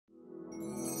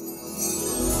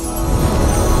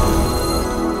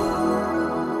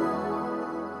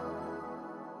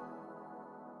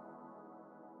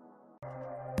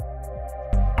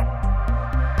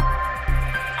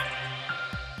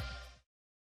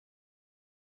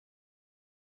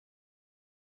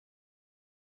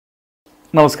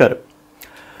നമസ്കാരം.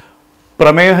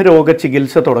 പ്രമേഹ രോഗ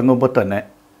ചികിത്സ തുടങ്ങുമ്പോൾ തന്നെ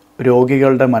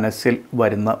രോഗികളുടെ മനസ്സിൽ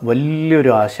വരുന്ന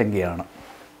വലിയൊരു ആശങ്കയാണ്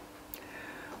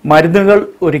മരുന്നുകൾ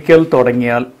ഒരിക്കൽ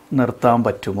തുടങ്ങിയാൽ നിർത്താൻ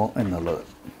പറ്റുമോ എന്നുള്ളത്.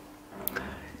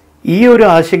 ഈ ഒരു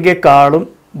ആശങ്കയെക്കാളും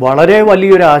വളരെ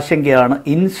വലിയൊരു ആശങ്കയാണ്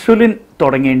ഇൻസുലിൻ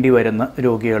തുടങ്ങേണ്ടി വരുന്ന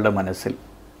രോഗികളുടെ മനസ്സിൽ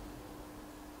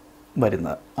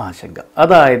വരുന്ന ആശങ്ക.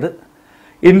 അതായത്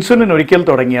ഇൻസുലിൻ ഒരിക്കൽ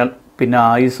തുടങ്ങിയാൽ പിന്നെ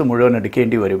ആയുസ് മുഴുവൻ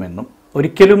എടുക്കേണ്ടി വരുമെന്നും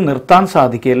ഒരിക്കലും നിർത്താൻ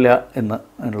സാധിക്കില്ല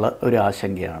എന്നുള്ള ഒരു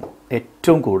ആശങ്കയാണ്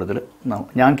ഏറ്റവും കൂടുതൽ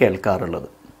ഞാൻ കേൾക്കാറുള്ളത്.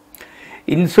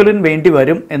 ഇൻസുലിൻ വേണ്ടി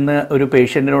വരും എന്ന് ഒരു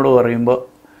പേഷ്യൻറ്റിനോട് പറയുമ്പോൾ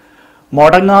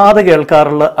മുടങ്ങാതെ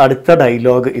കേൾക്കാറുള്ള അടുത്ത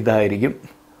ഡയലോഗ് ഇതായിരിക്കും: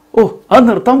 ഓ, അത്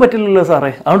നിർത്താൻ പറ്റില്ലല്ലോ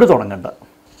സാറേ, അതുകൊണ്ട് തുടങ്ങണ്ട.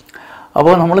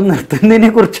 അപ്പോൾ നമ്മൾ നിർത്തുന്നതിനെ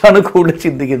കുറിച്ചാണ് കൂടുതൽ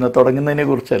ചിന്തിക്കുന്നത്, തുടങ്ങുന്നതിനെ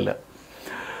കുറിച്ചല്ല.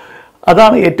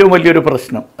 അതാണ് ഏറ്റവും വലിയൊരു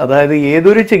പ്രശ്നം. അതായത്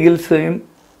ഏതൊരു ചികിത്സയും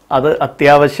അത്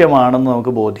അത്യാവശ്യമാണെന്ന്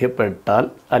നമുക്ക് ബോധ്യപ്പെട്ടാൽ,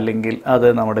 അല്ലെങ്കിൽ അത്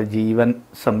നമ്മുടെ ജീവൻ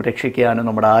സംരക്ഷിക്കാനും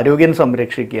നമ്മുടെ ആരോഗ്യം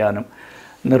സംരക്ഷിക്കാനും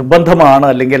നിർബന്ധമാണ്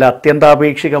അല്ലെങ്കിൽ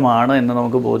അത്യന്താപേക്ഷികമാണ് എന്ന്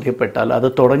നമുക്ക് ബോധ്യപ്പെട്ടാൽ അത്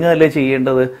തുടങ്ങുകയല്ലേ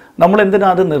ചെയ്യേണ്ടത്.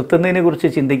 നമ്മളെന്തിനാ അത് നിർത്തുന്നതിനെ കുറിച്ച്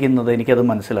ചിന്തിക്കുന്നത്? എനിക്കത്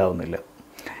മനസ്സിലാവുന്നില്ല.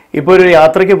 ഇപ്പോൾ ഒരു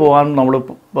യാത്രയ്ക്ക് പോകാൻ നമ്മൾ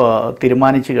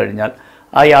തീരുമാനിച്ചു കഴിഞ്ഞാൽ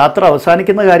ആ യാത്ര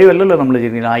അവസാനിക്കുന്ന കാര്യമല്ലല്ലോ നമ്മൾ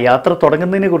ചിന്തിക്കുന്നത്, ആ യാത്ര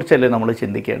തുടങ്ങുന്നതിനെ കുറിച്ചല്ലേ നമ്മൾ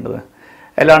ചിന്തിക്കേണ്ടത്.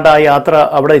 അല്ലാണ്ട് ആ യാത്ര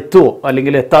അവിടെ എത്തുമോ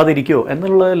അല്ലെങ്കിൽ എത്താതിരിക്കുമോ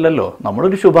എന്നുള്ളതല്ലല്ലോ.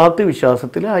 നമ്മളൊരു ശുഭാപ്തി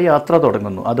വിശ്വാസത്തിൽ ആ യാത്ര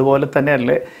തുടങ്ങുന്നു. അതുപോലെ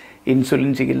തന്നെയല്ലേ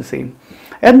ഇൻസുലിൻ ചികിത്സയും.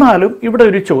 എന്നാലും ഇവിടെ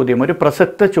ഒരു ചോദ്യം, ഒരു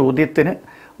പ്രസക്ത ചോദ്യത്തിന്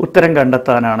ഉത്തരം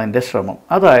കണ്ടെത്താനാണ് എൻ്റെ ശ്രമം.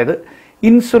 അതായത്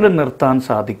ഇൻസുലിൻ നിർത്താൻ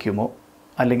സാധിക്കുമോ,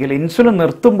 അല്ലെങ്കിൽ ഇൻസുലിൻ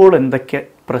നിർത്തുമ്പോൾ എന്തൊക്കെ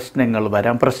പ്രശ്നങ്ങൾ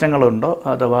വരാം, പ്രശ്നങ്ങളുണ്ടോ,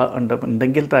 അഥവാ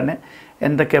ഉണ്ടെങ്കിൽ തന്നെ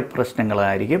എന്തൊക്കെ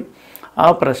പ്രശ്നങ്ങളായിരിക്കും, ആ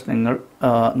പ്രശ്നങ്ങൾ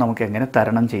നമുക്കെങ്ങനെ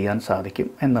തരണം ചെയ്യാൻ സാധിക്കും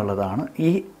എന്നുള്ളതാണ്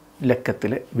ഈ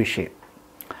ലക്കത്തിലെ വിഷയം.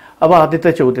 അപ്പോൾ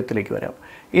ആദ്യത്തെ ചോദ്യത്തിലേക്ക് വരാം.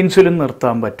 ഇൻസുലിൻ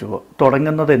നിർത്താൻ പറ്റുമോ?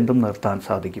 തുടങ്ങുന്നത് എന്തും നിർത്താൻ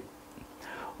സാധിക്കും.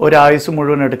 ഒരായുസ്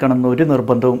മുഴുവൻ എടുക്കണമെന്ന് ഒരു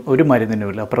നിർബന്ധവും ഒരു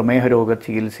മരുന്നിനുമില്ല. പ്രമേഹ രോഗ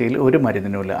ചികിത്സയിൽ ഒരു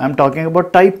മരുന്നിനുമില്ല. I am talking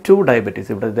about type 2 diabetes.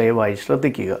 ഇവിടെ ദയവായി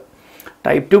ശ്രദ്ധിക്കുക.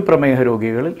 ടൈപ്പ് 2 പ്രമേഹ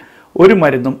രോഗികളിൽ ഒരു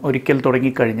മരുന്നും ഒരിക്കൽ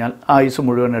തുടങ്ങിക്കഴിഞ്ഞാൽ ആയുസ്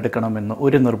മുഴുവൻ എടുക്കണമെന്ന്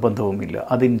ഒരു നിർബന്ധവുമില്ല.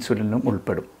 അത് ഇൻസുലിനും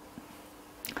ഉൾപ്പെടും.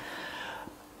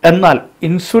 എന്നാൽ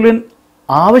ഇൻസുലിൻ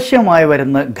ആവശ്യമായി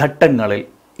വരുന്ന ഘട്ടങ്ങളിൽ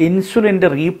ഇൻസുലിൻ്റെ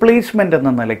റീപ്ലേസ്മെൻ്റ്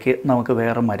എന്ന നിലയ്ക്ക് നമുക്ക്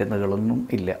വേറെ മരുന്നുകളൊന്നും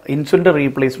ഇല്ല. ഇൻസുലിൻ്റെ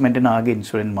റീപ്ലേസ്മെൻറ്റിന് ആകെ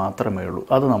ഇൻസുലിൻ മാത്രമേ ഉള്ളൂ.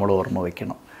 അത് നമ്മൾ ഓർമ്മ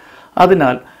വയ്ക്കണം.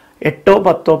 അതിനാൽ 8,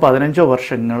 10, 15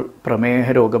 വർഷങ്ങൾ പ്രമേഹ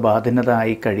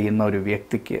രോഗബാധിതനായി കഴിയുന്ന ഒരു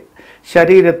വ്യക്തിക്ക്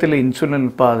ശരീരത്തിൽ ഇൻസുലിൻ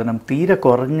ഉൽപ്പാദനം തീരെ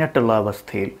കുറഞ്ഞിട്ടുള്ള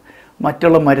അവസ്ഥയിൽ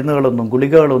മറ്റുള്ള മരുന്നുകളൊന്നും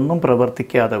ഗുളികകളൊന്നും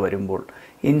പ്രവർത്തിക്കാതെ വരുമ്പോൾ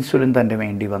ഇൻസുലിൻ തന്നെ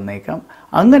വേണ്ടി വന്നേക്കാം.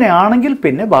 അങ്ങനെയാണെങ്കിൽ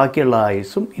പിന്നെ ബാക്കിയുള്ള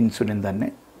ആയുസ്സും ഇൻസുലിൻ തന്നെ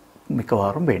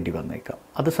മിക്കവാറും വേണ്ടി വന്നേക്കാം.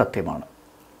 അത് സത്യമാണ്.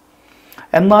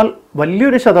 എന്നാൽ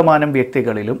വലിയൊരു ശതമാനം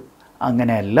വ്യക്തികളിലും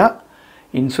അങ്ങനെയല്ല.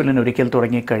 ഇൻസുലിൻ ഒരിക്കൽ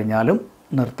തുടങ്ങിക്കഴിഞ്ഞാലും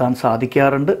നിർത്താൻ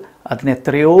സാധിക്കാറുണ്ട്. അതിന്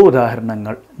എത്രയോ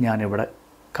ഉദാഹരണങ്ങൾ ഞാനിവിടെ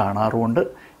കാണാറുമുണ്ട്.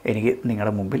 എനിക്ക്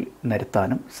നിങ്ങളുടെ മുമ്പിൽ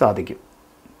നിരത്താനും സാധിക്കും.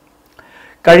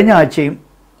 കഴിഞ്ഞ ആഴ്ചയും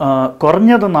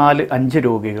കുറഞ്ഞത് 4-5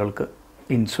 രോഗികൾക്ക്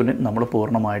ഇൻസുലിൻ നമ്മൾ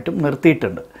പൂർണ്ണമായിട്ടും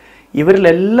നിർത്തിയിട്ടുണ്ട്.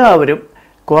 ഇവരിലെല്ലാവരും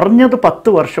കുറഞ്ഞത്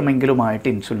 10 വർഷമെങ്കിലുമായിട്ട്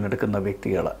ഇൻസുലിൻ എടുക്കുന്ന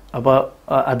വ്യക്തികൾ. അപ്പോൾ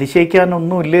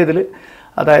അതിശയിക്കാനൊന്നുമില്ല ഇതിൽ.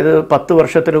 അതായത് 10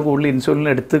 വർഷത്തിന് കൂടുതൽ ഇൻസുലിൻ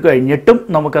എടുത്തു കഴിഞ്ഞിട്ടും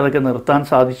നമുക്കതൊക്കെ നിർത്താൻ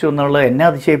സാധിച്ചു എന്നുള്ളത് എന്നെ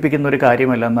അതിശയിപ്പിക്കുന്ന ഒരു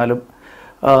കാര്യമല്ല. എന്നാലും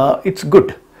ഇറ്റ്സ്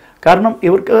ഗുഡ്. കാരണം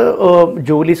ഇവർക്ക്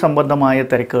ജോലി സംബന്ധമായ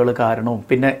തിരക്കുകൾ കാരണവും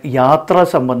പിന്നെ യാത്രാ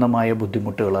സംബന്ധമായ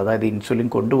ബുദ്ധിമുട്ടുകൾ, അതായത് ഇൻസുലിൻ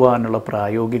കൊണ്ടുപോകാനുള്ള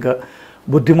പ്രായോഗിക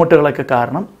ബുദ്ധിമുട്ടുകളൊക്കെ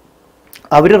കാരണം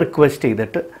അവർ റിക്വസ്റ്റ്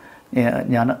ചെയ്തിട്ട്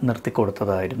ഞാൻ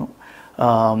നിർത്തിക്കൊടുത്തതായിരുന്നു.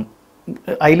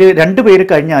 അതിൽ 2 പേര്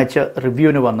കഴിഞ്ഞ ആഴ്ച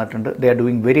റിവ്യൂവിന് വന്നിട്ടുണ്ട്. They are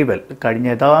doing very well. കഴിഞ്ഞ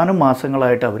ഏതാനും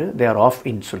മാസങ്ങളായിട്ട് ദേ ആർ ഓഫ്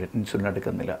ഇൻസുലിൻ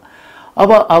എടുക്കുന്നില്ല.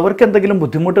 അപ്പോൾ അവർക്ക് എന്തെങ്കിലും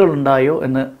ബുദ്ധിമുട്ടുകളുണ്ടായോ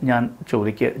എന്ന് ഞാൻ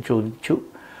ചോദിച്ചു.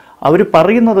 അവർ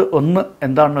പറയുന്നത് ഒന്ന്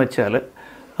എന്താണെന്ന് വെച്ചാൽ,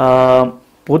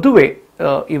 പൊതുവെ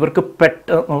ഇവർക്ക്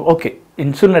ഓക്കെ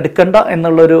ഇൻസുലിൻ എടുക്കണ്ട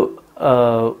എന്നുള്ളൊരു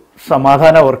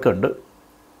സമാധാനം അവർക്കുണ്ട്.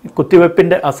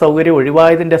 കുത്തിവെപ്പിൻ്റെ അസൗകര്യം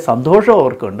ഒഴിവായതിൻ്റെ സന്തോഷം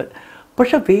അവർക്കുണ്ട്.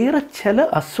 പക്ഷെ വേറെ ചില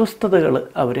അസ്വസ്ഥതകൾ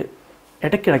അവർ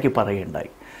ഇടയ്ക്കിടയ്ക്ക് പറയുകയുണ്ടായി.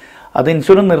 അത്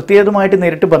ഇൻസുലിൻ നിർത്തിയതുമായിട്ട്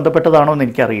നേരിട്ട് ബന്ധപ്പെട്ടതാണോ എന്ന്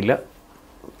എനിക്കറിയില്ല.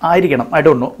 ആയിരിക്കണം, I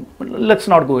don't know. Let's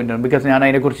not go in, because ഞാൻ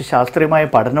അതിനെക്കുറിച്ച് ശാസ്ത്രീയമായ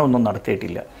പഠനമൊന്നും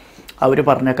നടത്തിയിട്ടില്ല. അവർ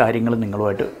പറഞ്ഞ കാര്യങ്ങൾ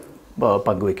നിങ്ങളുമായിട്ട്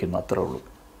പങ്കുവയ്ക്കുന്നു, അത്രേ ഉള്ളൂ.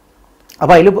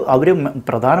 അപ്പോൾ അതിൽ അവർ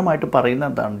പ്രധാനമായിട്ട് പറയുന്നത്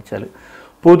എന്താണെന്ന് വെച്ചാൽ,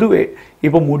 പൊതുവെ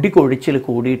ഇപ്പോൾ മുടി കൊഴിച്ചിൽ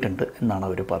കൂടിയിട്ടുണ്ട് എന്നാണ്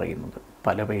അവർ പറയുന്നത്.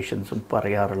 പല പേഷ്യൻസും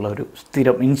പറയാറുള്ള ഒരു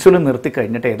സ്ഥിരം, ഇൻസുലിൻ നിർത്തി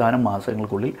കഴിഞ്ഞിട്ട് ഏതാനും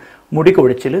മാസങ്ങൾക്കുള്ളിൽ മുടി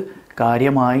കൊഴിച്ചിൽ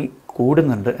കാര്യമായി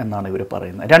കൂടുന്നുണ്ട് എന്നാണ് ഇവർ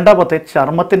പറയുന്നത്. രണ്ടാമത്തെ,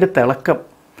 ചർമ്മത്തിൻ്റെ തിളക്കം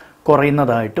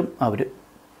കുറയുന്നതായിട്ടും അവർ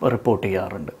റിപ്പോർട്ട്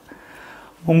ചെയ്യാറുണ്ട്.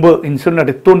 മുമ്പ് ഇൻസുലിൻ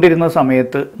എടുത്തുകൊണ്ടിരുന്ന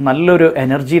സമയത്ത് നല്ലൊരു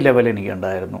എനർജി ലെവൽ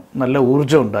എനിക്കുണ്ടായിരുന്നു, നല്ല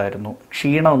ഊർജ്ജം ഉണ്ടായിരുന്നു,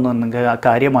 ക്ഷീണമൊന്നും നിങ്ങൾക്ക്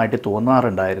കാര്യമായിട്ട്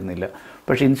തോന്നാറുണ്ടായിരുന്നില്ല.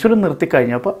 പക്ഷേ ഇൻസുലിൻ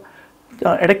നിർത്തിക്കഴിഞ്ഞപ്പോൾ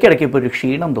ഇടയ്ക്കിടയ്ക്ക് ഇപ്പോൾ ഒരു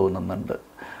ക്ഷീണം തോന്നുന്നുണ്ട്.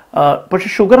 പക്ഷേ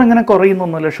ഷുഗർ അങ്ങനെ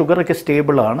കുറയുന്നൊന്നുമില്ല, ഷുഗറൊക്കെ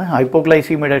സ്റ്റേബിളാണ്,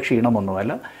 ഹൈപ്പോഗ്ലൈസീമിയുടെ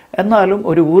ക്ഷീണമൊന്നുമല്ല, എന്നാലും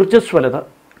ഒരു ഊർജ്ജസ്വലത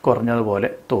കുറഞ്ഞതുപോലെ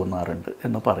തോന്നാറുണ്ട്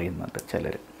എന്ന് പറയുന്നുണ്ട്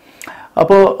ചിലർ.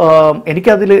 അപ്പോൾ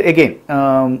എനിക്കതിൽ എഗെയിൻ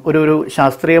ഒരു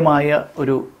ശാസ്ത്രീയമായ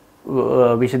ഒരു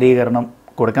വിശദീകരണം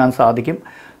കൊടുക്കാൻ സാധിക്കും.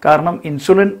 കാരണം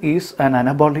insulin is an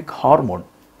anabolic hormone,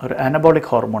 ഒരു അനബോളിക്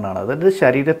ഹോർമോണാണ്. അതായത്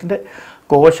ശരീരത്തിൻ്റെ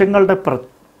കോശങ്ങളുടെ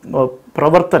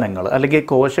പ്രവർത്തനങ്ങൾ അല്ലെങ്കിൽ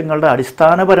കോശങ്ങളുടെ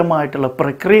അടിസ്ഥാനപരമായിട്ടുള്ള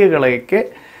പ്രക്രിയകളെയൊക്കെ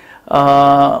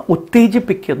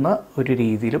ഉത്തേജിപ്പിക്കുന്ന ഒരു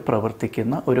രീതിയിൽ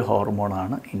പ്രവർത്തിക്കുന്ന ഒരു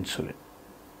ഹോർമോണാണ് ഇൻസുലിൻ.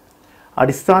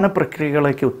 അടിസ്ഥാന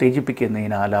പ്രക്രിയകളൊക്കെ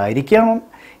ഉത്തേജിപ്പിക്കുന്നതിനാലായിരിക്കണം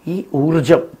ഈ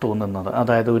ഊർജം തോന്നുന്നത്,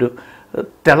 അതായത് ഒരു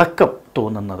തിളക്കം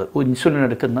തോന്നുന്നത് ഇൻസുലിൻ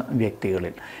എടുക്കുന്ന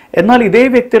വ്യക്തികളിൽ. എന്നാൽ ഇതേ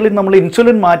വ്യക്തികളിൽ നമ്മൾ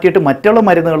ഇൻസുലിൻ മാറ്റിയിട്ട് മറ്റുള്ള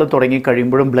മരുന്നുകൾ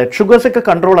തുടങ്ങിക്കഴിയുമ്പോഴും ബ്ലഡ് ഷുഗേഴ്സൊക്കെ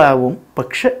കൺട്രോൾ ആവും,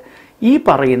 പക്ഷെ ഈ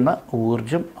പറയുന്ന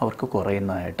ഊർജം അവർക്ക്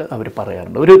കുറയുന്നതായിട്ട് അവർ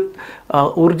പറയാറുണ്ട്. ഒരു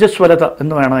ഊർജ്ജസ്വലത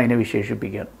എന്ന് വേണം അതിനെ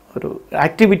വിശേഷിപ്പിക്കാൻ, ഒരു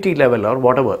ആക്ടിവിറ്റി ലെവൽ ഓർ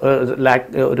വാട്ടെവർ,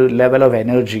 ഒരു ലെവൽ ഓഫ്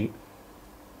എനർജി,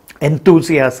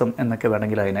 എൻതൂസിയാസം എന്നൊക്കെ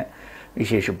വേണമെങ്കിൽ അതിനെ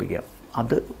വിശേഷിപ്പിക്കാം,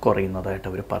 അത് കുറയുന്നതായിട്ട്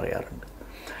അവർ പറയാറുണ്ട്.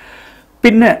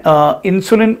 പിന്നെ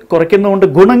ഇൻസുലിൻ കുറയ്ക്കുന്നതുകൊണ്ട്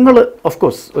ഗുണങ്ങൾ ഓഫ്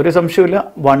കോഴ്സ് ഒരു സംശയമില്ല.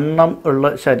 വണ്ണം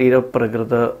ഉള്ള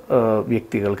ശരീരപ്രകൃത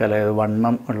വ്യക്തികൾക്ക്, അതായത്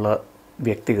വണ്ണം ഉള്ള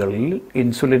വ്യക്തികളിൽ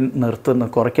ഇൻസുലിൻ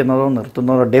കുറയ്ക്കുന്നതോ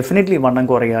നിർത്തുന്നതോ ഡെഫിനറ്റ്ലി വണ്ണം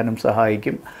കുറയാനും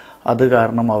സഹായിക്കും. അത്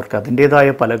കാരണം അവർക്ക് അതിൻ്റേതായ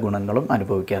പല ഗുണങ്ങളും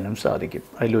അനുഭവിക്കാനും സാധിക്കും,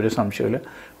 അതിലൊരു സംശയമില്ല.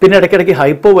 പിന്നെ ഇടയ്ക്കിടയ്ക്ക്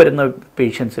ഹൈപ്പോ വരുന്ന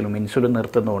പേഷ്യൻസിലും ഇൻസുലിൻ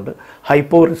നിർത്തുന്നതുകൊണ്ട്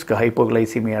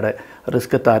ഹൈപ്പോഗ്ലൈസീമിയയുടെ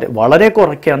റിസ്ക് വളരെ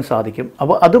കുറയ്ക്കാൻ സാധിക്കും.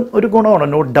 അപ്പോൾ അതും ഒരു ഗുണമാണ്,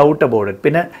 നോ ഡൗട്ട് അബൌട്ട് ഇറ്റ്.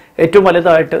 പിന്നെ ഏറ്റവും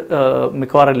വലുതായിട്ട്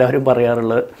മിക്കവാറും എല്ലാവരും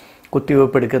പറയാറുള്ളത്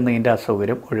കുത്തിവയ്പ്പ് എടുക്കുന്നതിൻ്റെ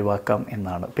അസൗകര്യം ഒഴിവാക്കാം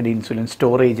എന്നാണ്. പിന്നെ ഇൻസുലിൻ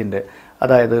സ്റ്റോറേജിൻ്റെ,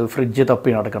 അതായത് ഫ്രിഡ്ജ്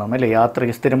തപ്പി നടക്കണം അല്ലേ,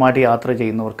 സ്ഥിരമായിട്ട് യാത്ര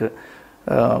ചെയ്യുന്നവർക്ക്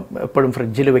എപ്പോഴും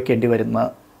ഫ്രിഡ്ജിൽ വെക്കേണ്ടി വരുന്ന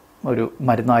ഒരു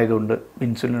മരുന്നായതുകൊണ്ട്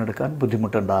ഇൻസുലിൻ എടുക്കാൻ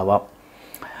ബുദ്ധിമുട്ടുണ്ടാവാം.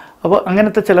 അപ്പോൾ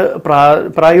അങ്ങനത്തെ ചില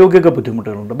പ്രായോഗിക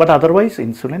ബുദ്ധിമുട്ടുകളുണ്ട്. But otherwise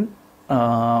insulin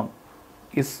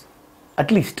is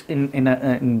at least in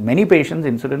many patients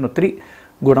insulin ഒത്തിരി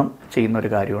ഗുണം ചെയ്യുന്ന ഒരു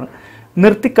കാര്യമാണ്.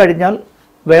 നിർത്തിക്കഴിഞ്ഞാൽ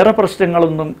വേറെ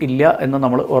പ്രശ്നങ്ങളൊന്നും ഇല്ല എന്ന്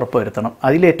നമ്മൾ ഉറപ്പുവരുത്തണം.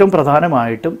 അതിലേറ്റവും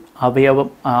പ്രധാനമായിട്ടും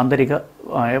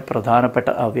ആന്തരികമായ പ്രധാനപ്പെട്ട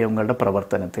അവയവങ്ങളുടെ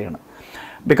പ്രവർത്തനത്തെയാണ്.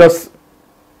 ബിക്കോസ്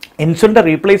ഇൻസുലിൻ്റെ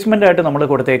റീപ്ലേസ്മെൻ്റ് ആയിട്ട് നമ്മൾ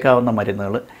കൊടുത്തേക്കാവുന്ന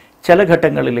മരുന്നുകൾ ചില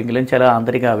ഘട്ടങ്ങളിലെങ്കിലും ചില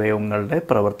ആന്തരിക അവയവങ്ങളുടെ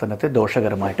പ്രവർത്തനത്തെ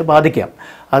ദോഷകരമായിട്ട് ബാധിക്കാം.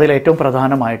 അതിലേറ്റവും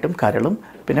പ്രധാനമായിട്ടും കരളും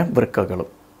പിന്നെ വൃക്കകളും.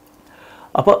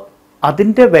 അപ്പോൾ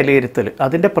അതിൻ്റെ വിലയിരുത്തൽ,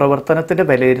 അതിൻ്റെ പ്രവർത്തനത്തിൻ്റെ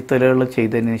വിലയിരുത്തലുകൾ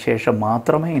ചെയ്തതിന് ശേഷം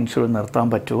മാത്രമേ ഇൻസുലിൻ നിർത്താൻ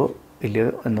പറ്റുമോ ഇല്ലയോ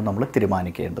എന്ന് നമ്മൾ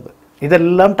തീരുമാനിക്കേണ്ടത്.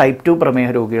 ഇതെല്ലാം ടൈപ്പ് 2 പ്രമേഹ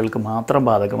രോഗികൾക്ക് മാത്രം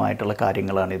ബാധകമായിട്ടുള്ള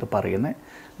കാര്യങ്ങളാണ് ഇത് പറയുന്നത്,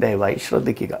 ദയവായി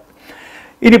ശ്രദ്ധിക്കുക.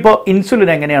 ഇനിയിപ്പോൾ ഇൻസുലിൻ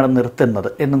എങ്ങനെയാണ് നിർത്തുന്നത്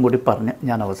എന്നും കൂടി പറഞ്ഞ്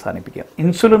ഞാൻ അവസാനിപ്പിക്കാം.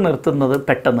 ഇൻസുലിൻ നിർത്തുന്നത്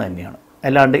പെട്ടെന്ന് തന്നെയാണ്,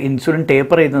 അല്ലാണ്ട് ഇൻസുലിൻ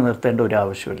ടേപ്പർ ചെയ്ത് നിർത്തേണ്ട ഒരു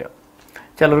ആവശ്യമില്ല.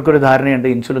 ചിലർക്കൊരു ധാരണയുണ്ട്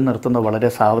ഇൻസുലിൻ നിർത്തുന്നത് വളരെ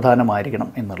സാവധാനമായിരിക്കണം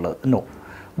എന്നുള്ളത്. നോ,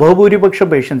 ബഹുഭൂരിപക്ഷം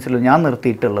പേഷ്യൻസിൽ ഞാൻ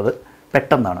നിർത്തിയിട്ടുള്ളത്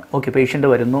പെട്ടെന്നാണ്. ഓക്കെ, പേഷ്യൻ്റ്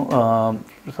വരുന്നു,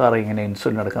 സാറേ ഇങ്ങനെ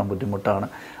ഇൻസുലിൻ എടുക്കാൻ ബുദ്ധിമുട്ടാണ്,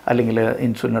 അല്ലെങ്കിൽ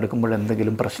ഇൻസുലിൻ എടുക്കുമ്പോൾ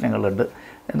എന്തെങ്കിലും പ്രശ്നങ്ങളുണ്ട്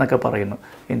എന്നൊക്കെ പറയുന്നു,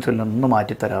 ഇൻസുലിൻ ഒന്ന്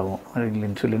മാറ്റിത്തരാമോ, അല്ലെങ്കിൽ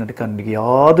ഇൻസുലിൻ എടുക്കാൻ എനിക്ക്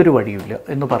യാതൊരു വഴിയുമില്ല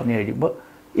എന്ന് പറഞ്ഞു കഴിയുമ്പോൾ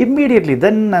immediately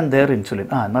then and their insulin,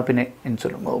 എന്നാൽ പിന്നെ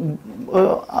insulin.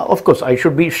 Of course I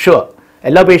should be sure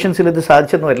എല്ലാ പേഷ്യൻസിലും ഇത്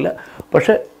സാധിച്ചെന്ന് വരില്ല,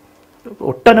 പക്ഷേ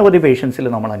ഒട്ടനവധി പേഷ്യൻസിൽ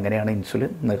നമ്മൾ അങ്ങനെയാണ്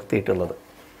ഇൻസുലിൻ നിർത്തിയിട്ടുള്ളത്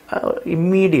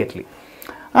ഇമ്മീഡിയറ്റ്ലി.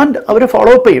 ആൻഡ് അവരെ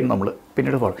ഫോളോ അപ്പ് ചെയ്യും നമ്മൾ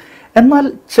പിന്നീട് എന്നാൽ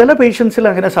ചില പേഷ്യൻസിൽ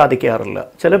അങ്ങനെ സാധിക്കാറില്ല.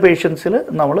 ചില പേഷ്യൻസിൽ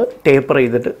നമ്മൾ ടേപ്പർ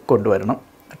ചെയ്തിട്ട് കൊണ്ടുവരണം,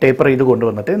 ടേപ്പർ ചെയ്ത്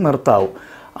കൊണ്ടുവന്നിട്ട് നിർത്താവും.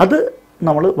 അത്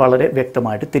നമ്മൾ വളരെ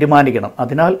വ്യക്തമായിട്ട് തീരുമാനിക്കണം.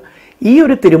 അതിനാൽ ഈ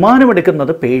ഒരു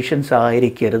തീരുമാനമെടുക്കുന്നത് പേഷ്യൻസ്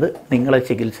ആയിരിക്കരുത്, നിങ്ങളെ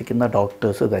ചികിത്സിക്കുന്ന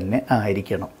ഡോക്ടേഴ്സ് തന്നെ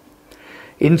ആയിരിക്കണം.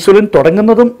 ഇൻസുലിൻ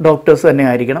തുടങ്ങുന്നതും ഡോക്ടേഴ്സ് തന്നെ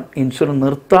ആയിരിക്കണം, ഇൻസുലിൻ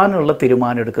നിർത്താനുള്ള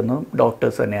തീരുമാനം എടുക്കുന്നതും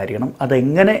ഡോക്ടേഴ്സ് തന്നെ ആയിരിക്കണം,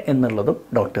 അതെങ്ങനെ എന്നുള്ളതും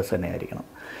ഡോക്ടേഴ്സ് തന്നെ ആയിരിക്കണം.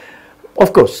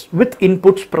 Of course with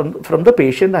inputs from the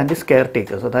patient and his care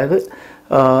takers. അതായത്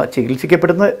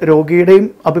ചികിത്സിക്കപ്പെടുന്ന രോഗിയുടെയും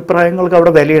അഭിപ്രായങ്ങൾക്ക്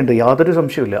അവിടെ വിലയുണ്ട്, യാതൊരു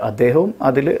സംശയമില്ല. അദ്ദേഹവും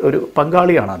അതിൽ ഒരു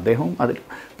പങ്കാളിയാണ്, അദ്ദേഹവും അതിൽ.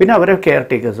 പിന്നെ അവരെ കെയർ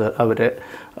ടേക്കേഴ്സ്, അവരെ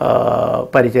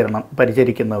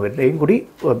പരിചരിക്കുന്നവരുടെയും കൂടി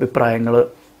അഭിപ്രായങ്ങൾ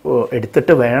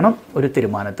എടുത്തിട്ട് വേണം ഒരു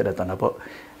തീരുമാനത്തിലെത്താൻ. അപ്പോൾ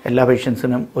എല്ലാ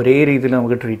പേഷ്യൻസിനും ഒരേ രീതിയിൽ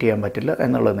നമുക്ക് ട്രീറ്റ് ചെയ്യാൻ പറ്റില്ല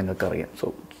എന്നുള്ളത് നിങ്ങൾക്കറിയാം. So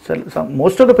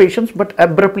most of the patients but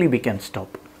abruptly we can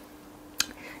stop.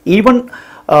 Even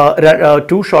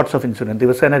 2 shots of insulin,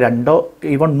 ദിവസേന 2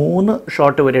 ഈവൺ 3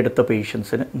 ഷോട്ട് വരെ എടുത്ത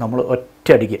പേഷ്യൻസിന് നമ്മൾ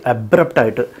ഒറ്റയടിക്ക്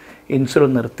അബ്രപ്റ്റായിട്ട്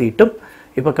ഇൻസുലിൻ നിർത്തിയിട്ടും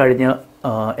ഇപ്പോൾ കഴിഞ്ഞ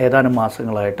ഏതാനും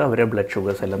മാസങ്ങളായിട്ട് അവരെ ബ്ലഡ്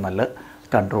ഷുഗേഴ്സ് എല്ലാം നല്ല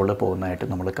കൺട്രോളിൽ പോകുന്നതായിട്ട്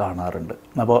നമ്മൾ കാണാറുണ്ട്.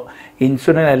 അപ്പോൾ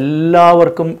ഇൻസുലിൻ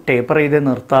എല്ലാവർക്കും ടേപ്പർ ചെയ്ത്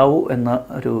നിർത്താവൂ എന്ന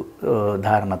ഒരു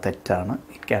ധാരണ തെറ്റാണ്.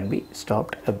 It can be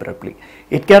stopped abruptly,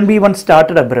 it can be even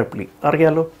started abruptly.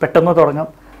 അറിയാലോ, പെട്ടെന്ന് തുടങ്ങാം,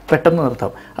 പെട്ടെന്ന്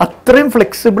നിർത്താം. അത്രയും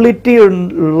ഫ്ലെക്സിബിലിറ്റി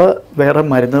ഉള്ള വേറെ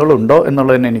മരുന്നുകളുണ്ടോ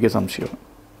എന്നുള്ളതിന് എനിക്ക് സംശയമാണ്.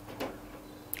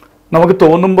 നമുക്ക്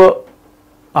തോന്നുമ്പോൾ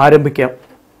ആരംഭിക്കാം,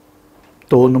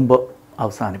 തോന്നുമ്പോൾ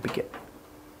അവസാനിപ്പിക്കാം.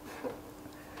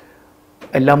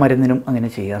 എല്ലാ മരുന്നിനും അങ്ങനെ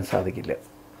ചെയ്യാൻ സാധിക്കില്ല.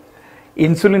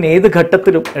 ഇൻസുലിൻ ഏത്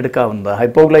ഘട്ടത്തിലും എടുക്കാവുന്നതാണ്.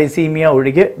 ഹൈപ്പോഗ്ലൈസീമിയ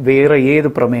ഒഴികെ വേറെ ഏത്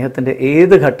പ്രമേഹത്തിൻ്റെ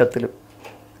ഏത് ഘട്ടത്തിലും,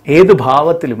 ഏത്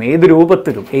ഭാവത്തിലും, ഏത്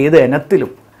രൂപത്തിലും, ഏത്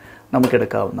ഇനത്തിലും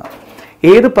നമുക്കെടുക്കാവുന്നതാണ്.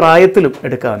 ഏത് പ്രായത്തിലും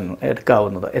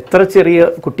എടുക്കാവുന്നത്. എത്ര ചെറിയ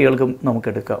കുട്ടികൾക്കും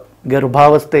നമുക്കെടുക്കാം.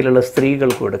 ഗർഭാവസ്ഥയിലുള്ള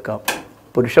സ്ത്രീകൾക്കും എടുക്കാം,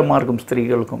 പുരുഷന്മാർക്കും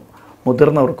സ്ത്രീകൾക്കും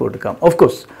മുതിർന്നവർക്കും എടുക്കാം. ഓഫ്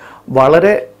കോഴ്സ്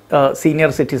വളരെ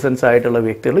സീനിയർ സിറ്റിസൺസ് ആയിട്ടുള്ള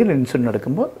വ്യക്തികളിൽ ഇൻസുലിൻ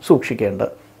എടുക്കുമ്പോൾ സൂക്ഷിക്കേണ്ട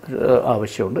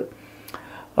ആവശ്യമുണ്ട്.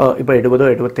 ഇപ്പോൾ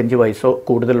 70-75 വയസ്സോ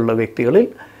കൂടുതലുള്ള വ്യക്തികളിൽ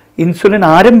ഇൻസുലിൻ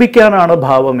ആരംഭിക്കാനാണ്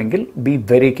ഭാവമെങ്കിൽ ബി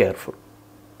വെരി കെയർഫുൾ.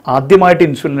 ആദ്യമായിട്ട്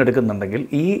ഇൻസുലിൻ എടുക്കുന്നുണ്ടെങ്കിൽ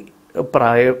ഈ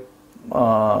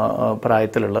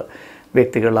പ്രായത്തിലുള്ള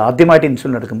വ്യക്തികൾ ആദ്യമായിട്ട്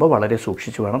ഇൻസുലിൻ എടുക്കുമ്പോൾ വളരെ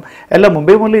സൂക്ഷിച്ച് വേണം. എല്ലാം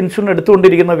മുമ്പേ മുതൽ ഇൻസുലിൻ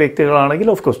എടുത്തുകൊണ്ടിരിക്കുന്ന വ്യക്തികളാണെങ്കിൽ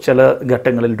ഓഫ് കോഴ്സ് ചില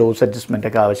ഘട്ടങ്ങളിൽ ഡോസ് അഡ്ജസ്റ്റ്മെൻ്റ്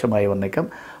ഒക്കെ ആവശ്യമായി വന്നേക്കാം.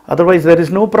 Otherwise there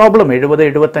is no problem. 70,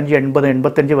 75, 80,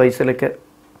 85 വയസ്സിലൊക്കെ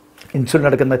insulin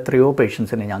എടുക്കുന്ന എത്രയോ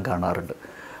പേഷ്യൻസിനെ ഞാൻ കാണാറുണ്ട്.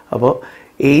 അപ്പോൾ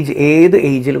ഏത്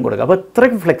ഏജിലും കൊടുക്കുക. അപ്പോൾ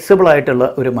അത്രയ്ക്ക് ഫ്ലെക്സിബിളായിട്ടുള്ള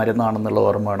ഒരു മരുന്നാണെന്നുള്ള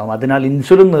ഓർമ്മ വേണം. അതിനാൽ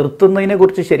ഇൻസുലിൻ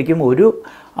നിർത്തുന്നതിനെക്കുറിച്ച് ശരിക്കും ഒരു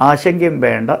ആശങ്കയും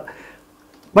വേണ്ട.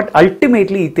 ബട്ട്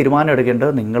അൾട്ടിമേറ്റ്ലി ഈ തീരുമാനം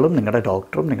എടുക്കേണ്ടത് നിങ്ങളും നിങ്ങളുടെ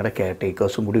ഡോക്ടറും നിങ്ങളുടെ കെയർ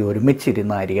ടേക്കേഴ്സും കൂടി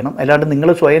ഒരുമിച്ചിരുന്നായിരിക്കണം. അല്ലാണ്ട് നിങ്ങൾ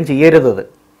സ്വയം ചെയ്യരുത്.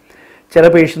 ചില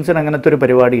പേഷ്യൻസിന് അങ്ങനത്തെ ഒരു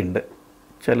പരിപാടിയുണ്ട്.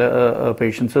 ചില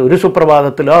പേഷ്യൻസ് ഒരു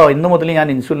സുപ്രഭാതത്തിൽ ഇന്ന് മുതൽ ഞാൻ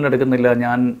ഇൻസുലിൻ എടുക്കുന്നില്ല,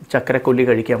 ഞാൻ ചക്കരക്കൊല്ലി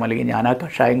കഴിക്കാം, അല്ലെങ്കിൽ ഞാൻ ആ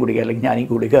കഷായം കുടിക്കുക, അല്ലെങ്കിൽ ഞാൻ ഈ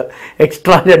ഗുളിക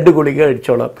എക്സ്ട്രാ 2 ഗുളിക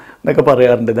കഴിച്ചോളാം എന്നൊക്കെ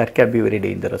പറയാറുണ്ട്. That can be very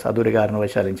dangerous. അതൊരു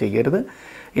കാരണവശാലും ചെയ്യരുത്.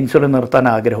 ഇൻസുലിൻ നിർത്താൻ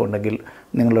ആഗ്രഹമുണ്ടെങ്കിൽ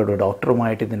നിങ്ങളുടെ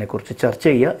ഡോക്ടറുമായിട്ട് ഇതിനെക്കുറിച്ച് ചർച്ച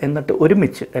ചെയ്യുക. എന്നിട്ട്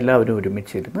എല്ലാവരും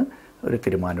ഒരുമിച്ചിരുന്ന് ഒരു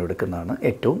തീരുമാനം എടുക്കുന്നതാണ്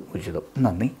ഏറ്റവും ഉചിതം.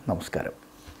 നന്ദി, നമസ്കാരം.